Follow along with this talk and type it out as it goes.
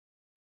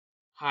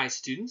Hi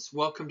students,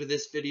 welcome to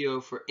this video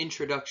for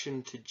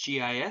Introduction to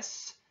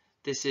GIS.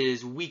 This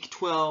is week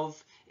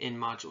 12 in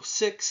module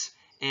 6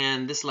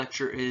 and this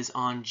lecture is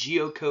on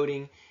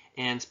geocoding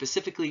and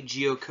specifically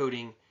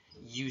geocoding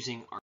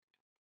using ArcMap.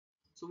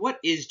 So what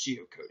is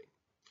geocoding?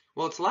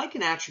 Well, it's like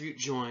an attribute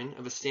join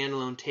of a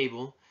standalone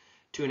table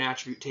to an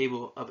attribute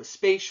table of a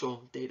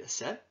spatial data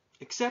set,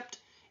 except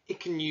it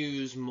can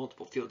use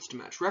multiple fields to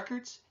match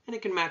records and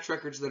it can match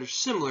records that are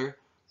similar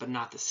but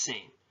not the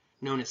same,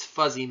 known as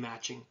fuzzy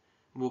matching.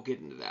 We'll get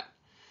into that.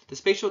 The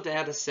spatial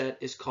data set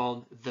is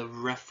called the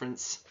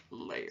reference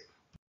layer.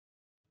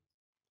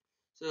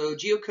 So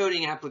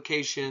geocoding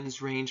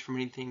applications range from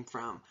anything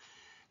from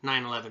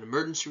 9/11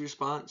 emergency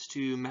response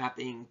to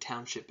mapping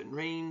township and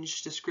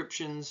range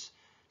descriptions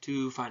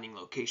to finding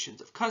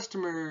locations of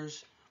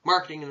customers,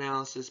 marketing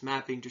analysis,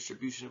 mapping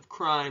distribution of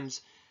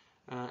crimes,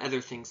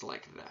 other things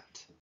like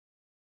that.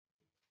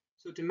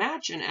 So to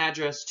match an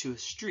address to a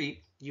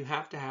street, you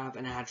have to have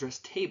an address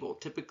table.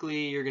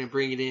 Typically, you're going to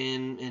bring it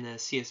in a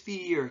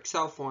CSV or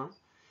Excel form,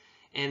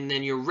 and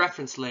then your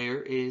reference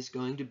layer is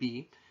going to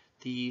be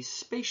the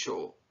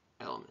spatial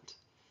element.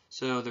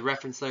 So the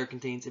reference layer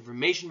contains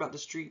information about the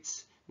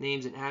streets,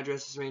 names and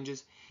addresses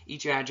ranges.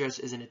 Each address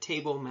is in a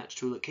table matched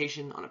to a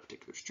location on a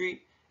particular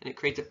street, and it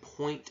creates a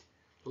point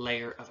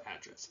layer of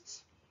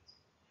addresses.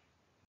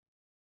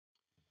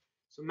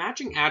 So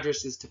matching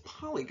addresses to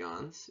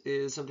polygons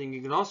is something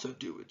you can also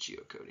do with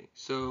geocoding.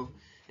 So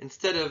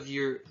instead of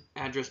your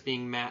address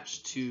being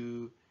matched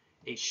to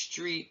a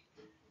street,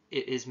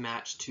 it is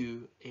matched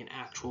to an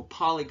actual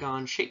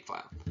polygon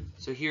shapefile.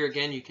 So here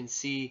again, you can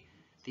see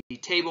the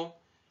table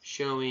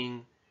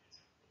showing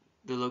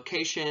the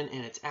location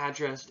and its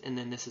address, and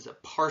then this is a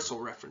parcel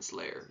reference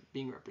layer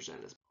being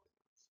represented as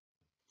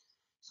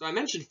polygons. So I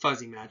mentioned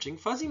fuzzy matching.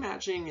 Fuzzy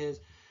matching is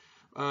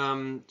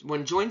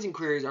when joins and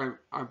queries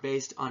are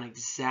based on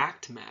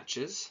exact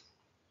matches.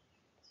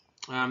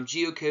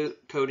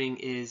 Geocoding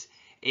is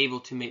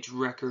able to match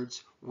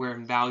records where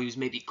values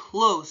may be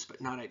close but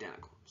not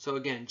identical. So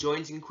again,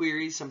 joins and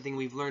queries, something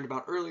we've learned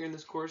about earlier in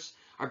this course,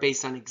 are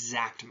based on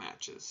exact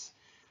matches,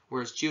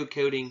 whereas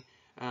geocoding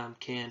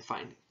can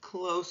find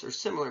close or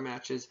similar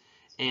matches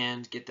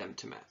and get them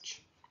to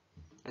match.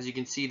 As you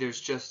can see,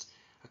 there's just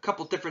a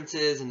couple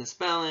differences in the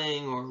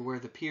spelling or where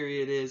the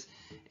period is,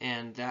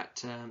 and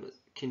that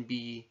can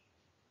be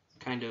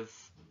kind of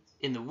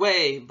in the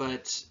way,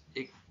 but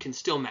it can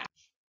still match.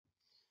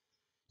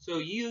 So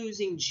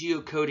using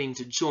geocoding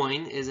to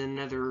join is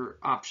another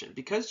option.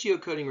 Because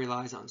geocoding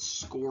relies on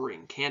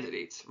scoring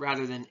candidates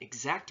rather than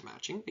exact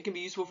matching, it can be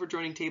useful for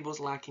joining tables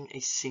lacking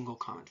a single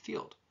common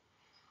field.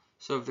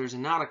 So if there's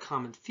not a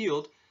common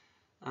field,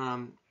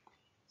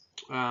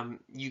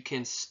 you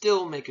can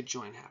still make a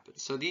join happen.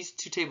 So these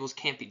two tables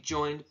can't be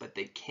joined, but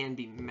they can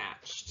be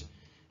matched.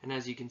 And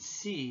as you can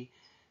see,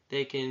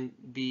 they can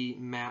be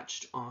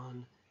matched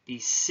on the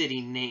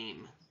city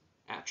name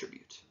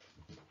attribute.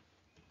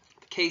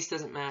 The case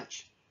doesn't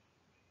match.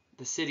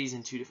 The city's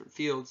in two different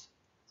fields,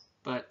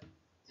 but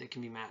they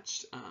can be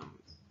matched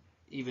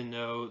even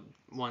though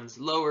one's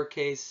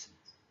lowercase,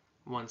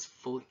 one's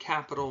fully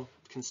capital,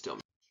 can still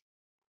match.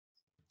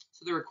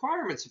 So the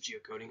requirements of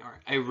geocoding are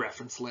a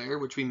reference layer,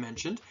 which we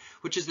mentioned,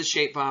 which is the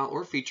shapefile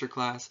or feature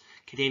class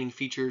containing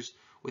features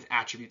with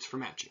attributes for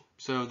matching.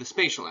 So the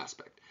spatial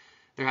aspect.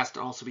 There has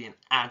to also be an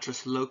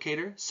address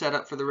locator set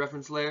up for the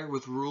reference layer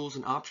with rules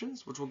and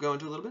options, which we'll go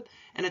into a little bit,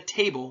 and a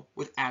table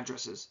with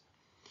addresses,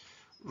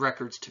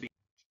 records to be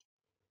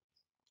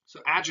matched. So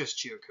address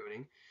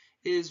geocoding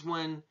is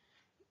when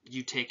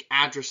you take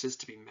addresses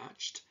to be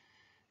matched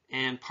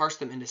and parse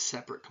them into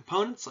separate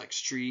components like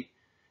street,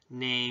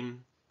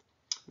 name,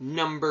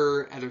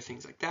 number, other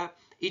things like that.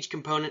 Each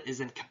component is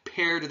then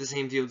compared to the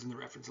same fields in the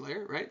reference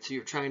layer, right? So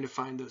you're trying to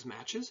find those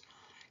matches.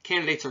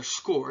 Candidates are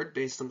scored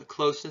based on the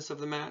closeness of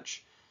the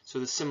match, so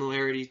the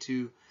similarity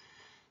to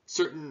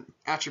certain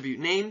attribute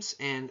names,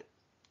 and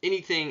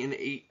anything in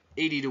the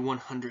 80 to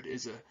 100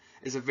 is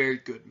a very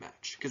good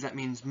match, because that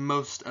means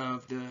most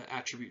of the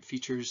attribute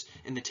features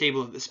in the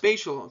table of the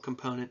spatial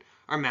component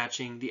are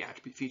matching the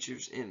attribute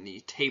features in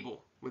the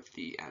table with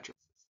the addresses.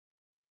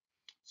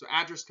 So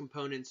address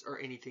components are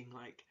anything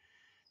like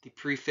the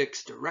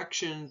prefix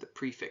direction, the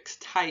prefix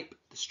type,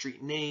 the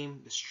street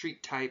name, the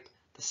street type,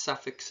 the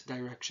suffix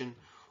direction,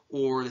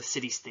 or the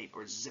city, state,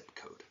 or zip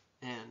code.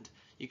 And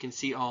you can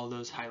see all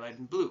those highlighted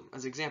in blue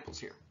as examples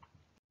here.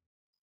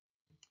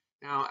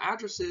 Now,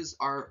 addresses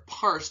are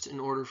parsed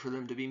in order for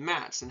them to be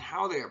matched, and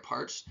how they are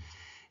parsed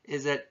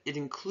is that it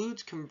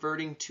includes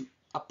converting to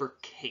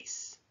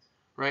uppercase,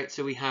 right?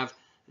 So we have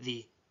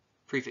the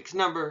prefix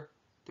number,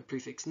 the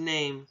prefix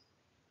name,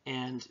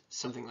 and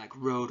something like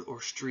road or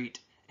street,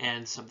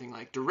 and something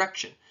like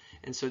direction.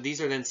 And so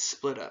these are then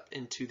split up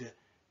into the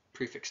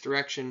prefix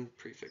direction,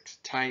 prefix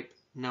type,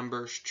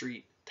 number,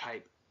 street,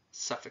 type,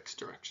 suffix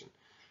direction,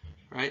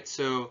 right?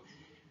 So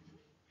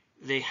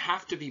they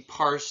have to be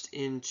parsed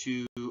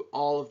into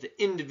all of the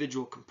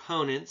individual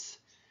components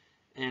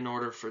in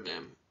order for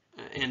them,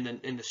 and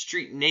the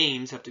street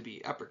names have to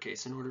be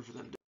uppercase in order for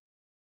them to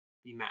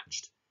be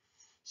matched.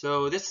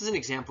 So this is an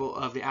example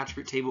of the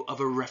attribute table of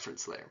a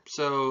reference layer.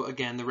 So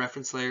again, the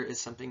reference layer is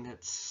something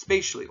that's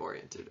spatially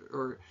oriented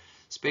or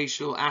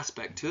spatial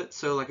aspect to it.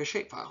 So like a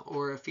shapefile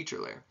or a feature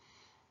layer.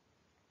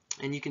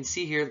 And you can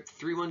see here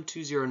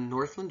 3120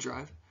 Northland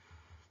Drive,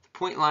 the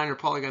point line or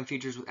polygon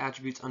features with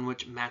attributes on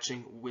which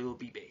matching will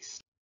be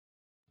based.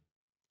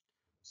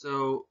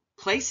 So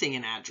placing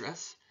an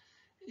address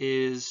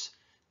is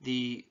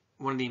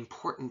one of the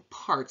important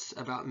parts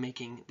about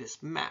making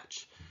this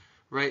match,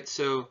 right?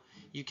 So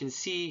you can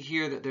see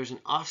here that there's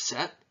an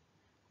offset,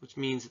 which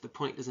means that the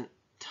point doesn't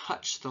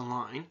touch the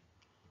line.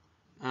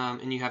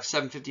 And you have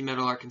 750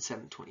 Meadowlark and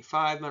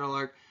 725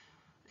 Meadowlark,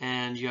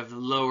 and you have the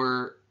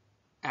lower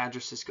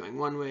addresses going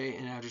one way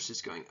and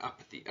addresses going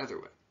up the other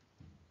way.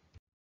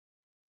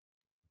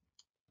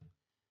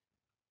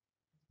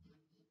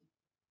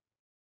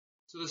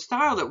 So the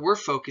style that we're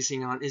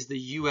focusing on is the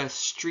US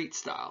street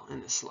style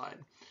in this slide.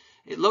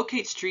 It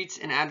locates streets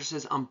and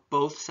addresses on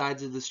both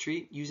sides of the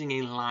street using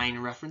a line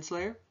reference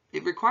layer.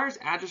 It requires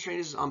address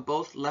ranges on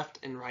both left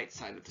and right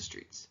side of the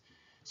streets.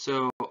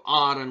 So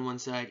odd on one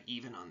side,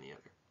 even on the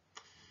other.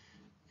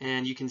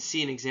 And you can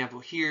see an example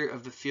here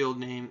of the field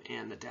name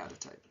and the data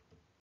type.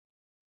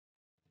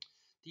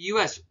 The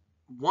US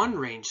one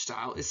range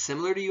style is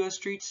similar to US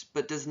streets,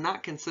 but does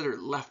not consider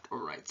left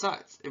or right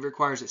sides. It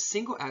requires a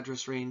single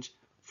address range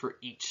for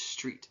each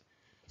street.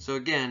 So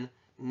again,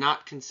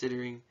 not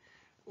considering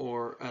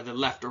the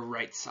left or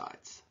right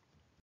sides.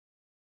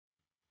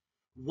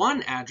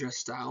 One address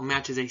style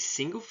matches a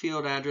single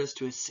field address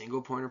to a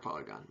single pointer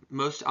polygon,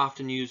 most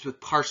often used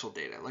with partial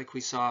data, like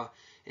we saw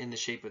in the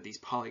shape of these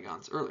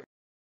polygons earlier.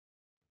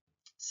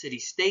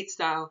 City-state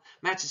style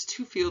matches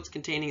two fields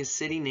containing a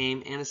city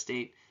name and a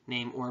state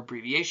name or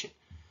abbreviation.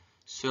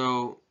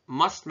 So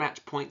must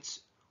match points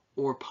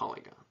or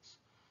polygons.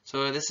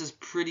 So this is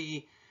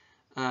pretty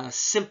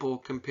simple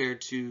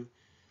compared to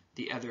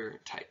the other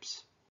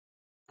types.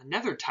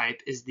 Another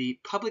type is the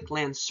public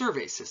land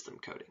survey system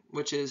coding,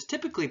 which is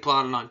typically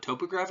plotted on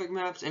topographic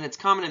maps, and it's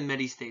common in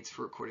many states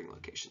for recording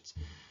locations.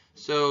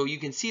 So you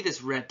can see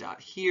this red dot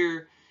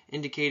here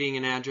indicating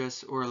an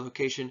address or a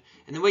location,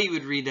 and the way you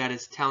would read that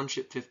is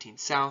Township 15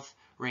 South,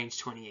 Range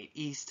 28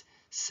 East,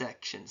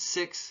 Section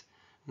 6,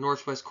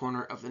 northwest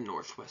corner of the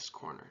northwest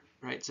corner,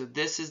 right? So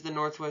this is the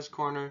northwest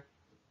corner,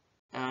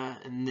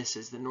 and this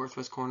is the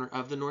northwest corner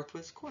of the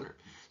northwest corner.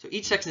 So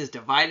each section is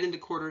divided into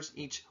quarters.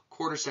 Each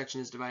quarter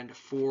section is divided into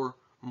 4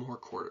 more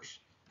quarters,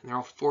 and they're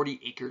all 40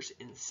 acres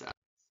in size.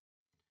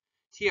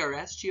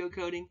 TRS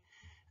geocoding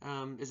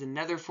is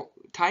another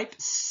type,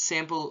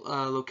 sample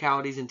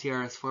localities in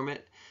TRS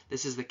format.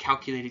 This is the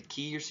calculated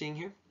key you're seeing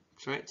here,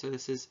 right? So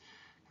this is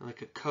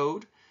like a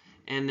code.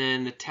 And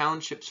then the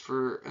townships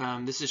for,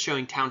 this is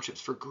showing townships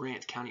for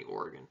Grant County,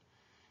 Oregon,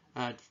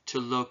 to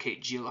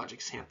locate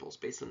geologic samples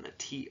based on the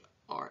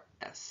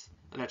TRS.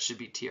 That should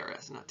be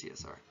TRS, not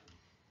TSR.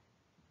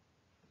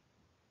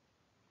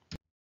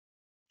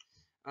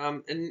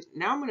 And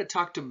now I'm going to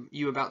talk to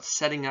you about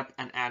setting up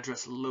an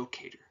address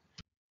locator.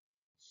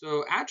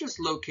 So address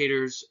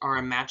locators are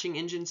a matching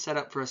engine set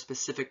up for a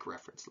specific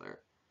reference layer.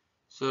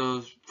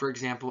 So for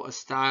example, a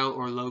style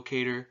or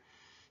locator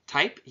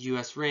type,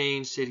 US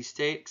range, city,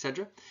 state,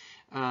 etc.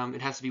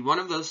 It has to be one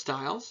of those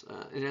styles.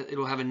 It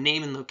will have a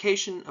name and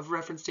location of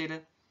reference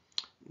data.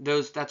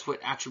 That's what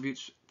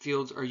attributes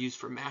fields are used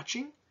for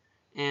matching.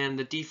 And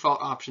the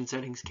default option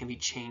settings can be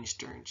changed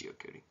during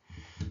geocoding.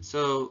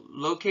 So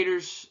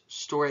locators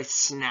store a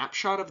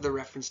snapshot of the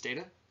reference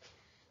data.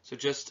 So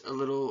just a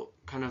little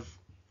kind of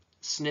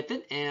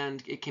snippet,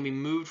 and it can be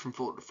moved from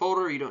folder to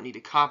folder. You don't need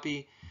to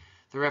copy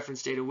the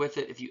reference data with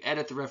it. If you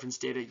edit the reference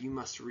data, you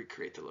must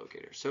recreate the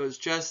locator. So it's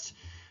just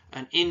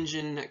an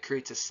engine that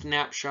creates a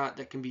snapshot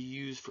that can be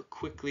used for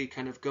quickly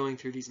kind of going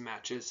through these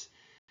matches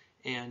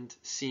and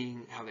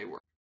seeing how they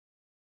work.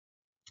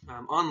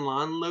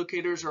 Online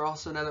locators are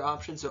also another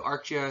option. So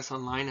ArcGIS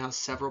Online has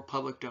several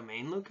public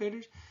domain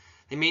locators.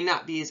 They may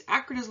not be as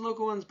accurate as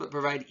local ones, but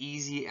provide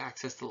easy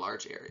access to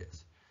large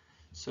areas.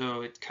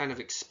 So it kind of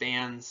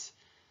expands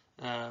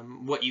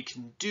what you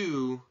can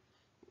do,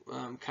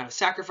 kind of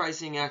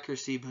sacrificing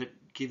accuracy, but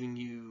giving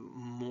you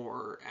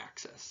more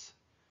access.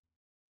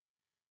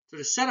 So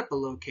to set up a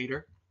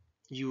locator,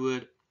 you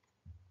would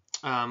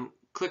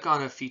click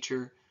on a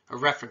feature, a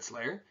reference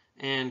layer,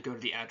 and go to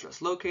the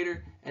address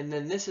locator. And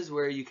then this is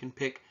where you can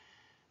pick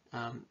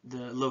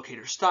the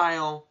locator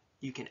style.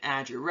 You can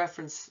add your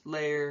reference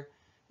layer,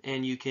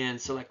 and you can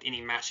select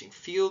any matching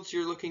fields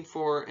you're looking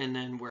for, and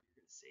then where you're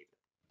going to save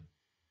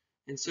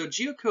it. And so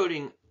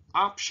geocoding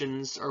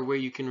options are where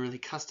you can really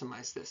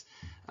customize this.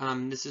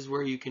 This is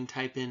where you can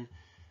type in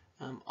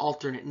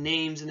alternate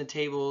names in the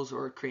tables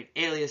or create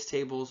alias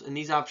tables, and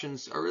these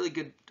options are really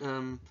good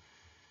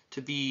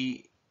to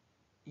be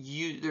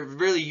used. They're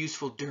really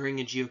useful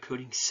during a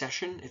geocoding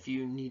session if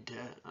you need to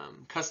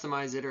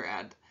customize it or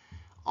add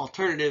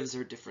alternatives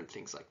or different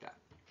things like that.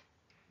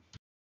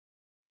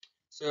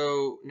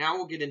 So now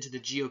we'll get into the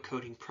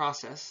geocoding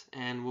process,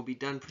 and we'll be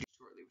done pretty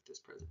shortly with this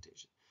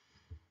presentation.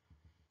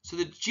 So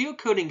the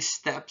geocoding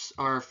steps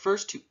are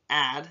first to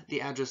add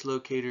the address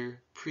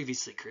locator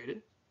previously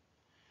created,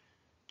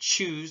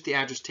 choose the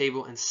address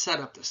table and set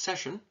up the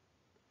session,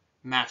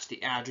 match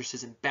the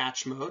addresses in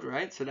batch mode,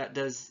 right? So that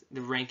does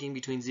the ranking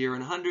between 0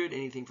 and 100.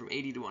 Anything from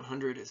 80 to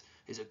 100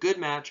 is a good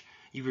match.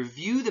 You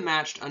review the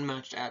matched,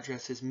 unmatched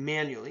addresses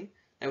manually.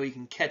 That way you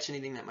can catch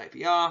anything that might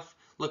be off,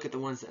 look at the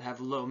ones that have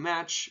low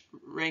match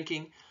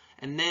ranking,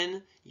 and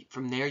then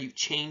from there you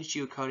change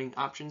geocoding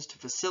options to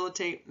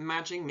facilitate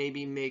matching,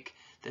 maybe make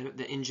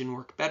the engine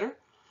work better.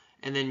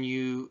 And then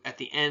you, at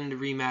the end,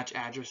 rematch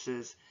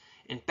addresses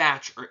in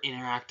batch or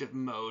interactive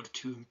mode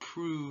to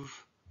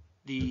improve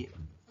the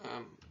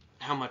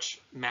how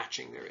much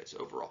matching there is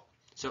overall.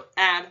 So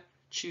add,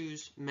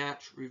 choose,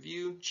 match,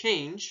 review,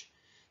 change.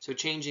 So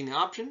changing the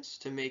options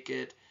to make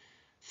it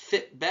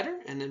fit better,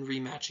 and then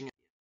rematching it.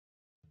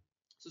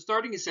 So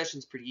starting a session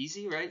is pretty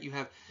easy, right? You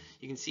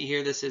can see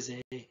here this is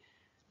a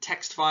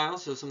text file,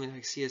 so something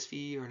like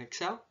CSV or an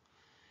Excel.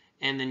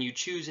 And then you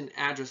choose an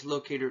address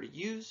locator to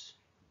use,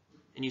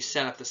 and you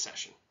set up the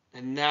session.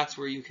 And that's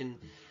where you can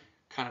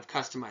kind of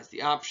customize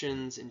the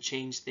options and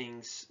change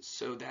things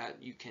so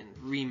that you can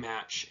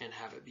rematch and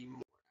have it be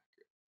more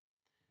accurate.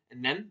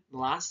 And then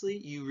lastly,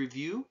 you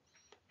review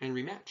and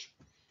rematch.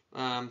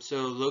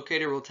 So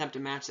Locator will attempt to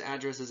match the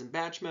addresses in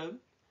batch mode.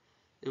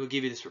 It will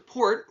give you this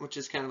report, which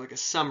is kind of like a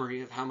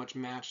summary of how much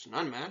matched and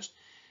unmatched.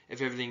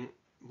 If everything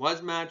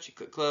was matched, you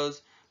click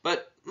close.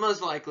 But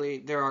most likely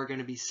there are going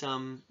to be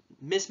some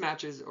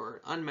mismatches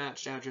or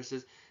unmatched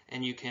addresses,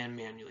 and you can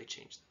manually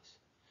change those.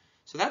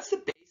 So that's the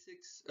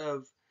basics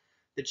of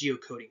the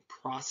geocoding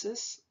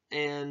process,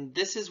 and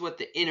this is what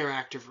the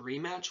interactive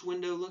rematch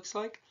window looks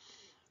like.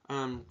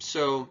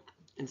 So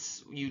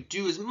you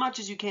do as much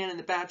as you can in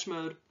the batch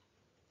mode,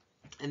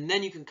 and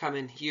then you can come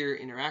in here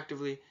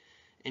interactively,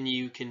 and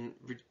you can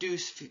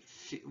reduce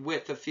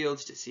width of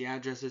fields to see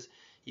addresses.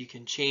 You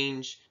can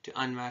change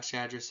to unmatched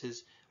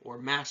addresses or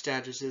matched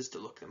addresses to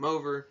look them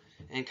over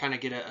and kind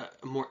of get a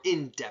more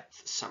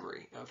in-depth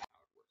summary of how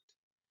it worked.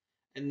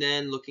 And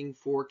then looking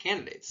for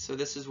candidates. So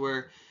this is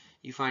where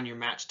you find your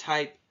match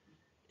type,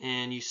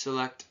 and you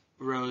select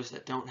rows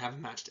that don't have a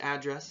matched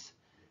address,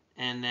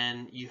 and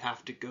then you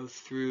have to go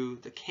through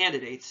the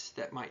candidates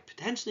that might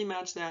potentially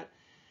match that,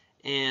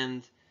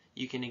 and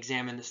you can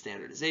examine the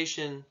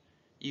standardization.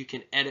 You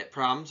can edit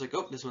problems like,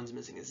 oh, this one's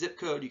missing a zip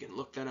code. You can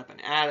look that up and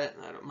add it,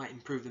 and that might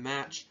improve the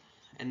match.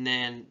 And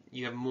then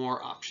you have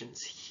more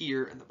options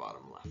here in the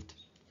bottom left.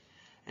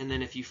 And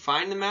then if you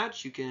find the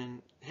match, you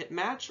can hit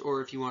match,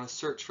 or if you want to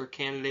search for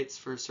candidates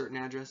for a certain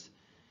address,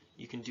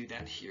 you can do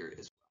that here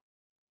as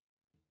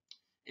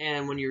well.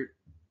 And when you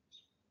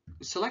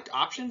select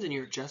options and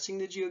you're adjusting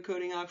the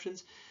geocoding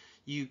options,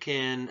 you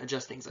can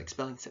adjust things like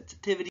spelling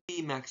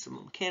sensitivity,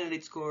 maximum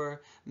candidate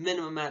score,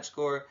 minimum match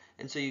score,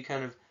 and so you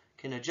kind of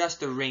can adjust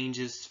the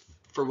ranges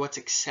for what's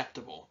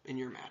acceptable in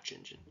your match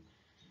engine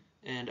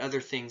and other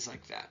things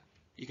like that.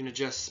 You can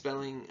adjust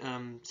spelling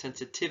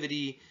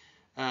sensitivity,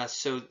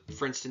 so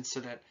for instance,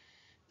 so that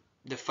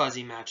the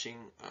fuzzy matching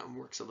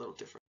works a little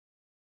different.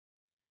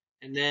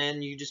 And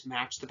then you just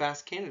match the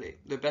best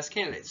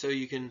candidate. So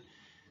you can,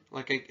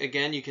 like,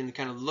 again, you can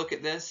kind of look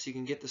at this, you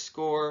can get the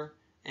score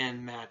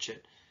and match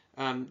it.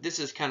 This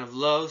is kind of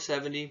low,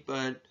 70,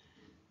 but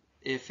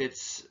if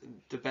it's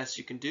the best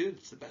you can do,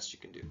 it's the best you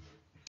can do.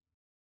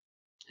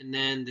 And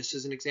then this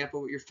is an example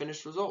of what your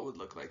finished result would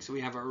look like. So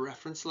we have our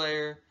reference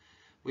layer,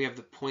 we have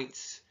the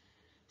points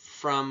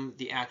from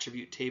the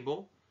attribute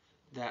table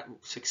that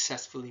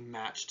successfully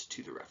matched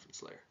to the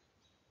reference layer.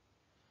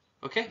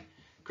 Okay,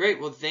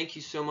 great. Well, thank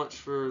you so much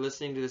for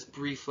listening to this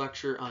brief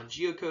lecture on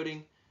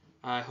geocoding.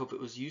 I hope it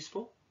was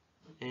useful,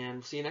 and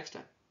we'll see you next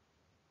time.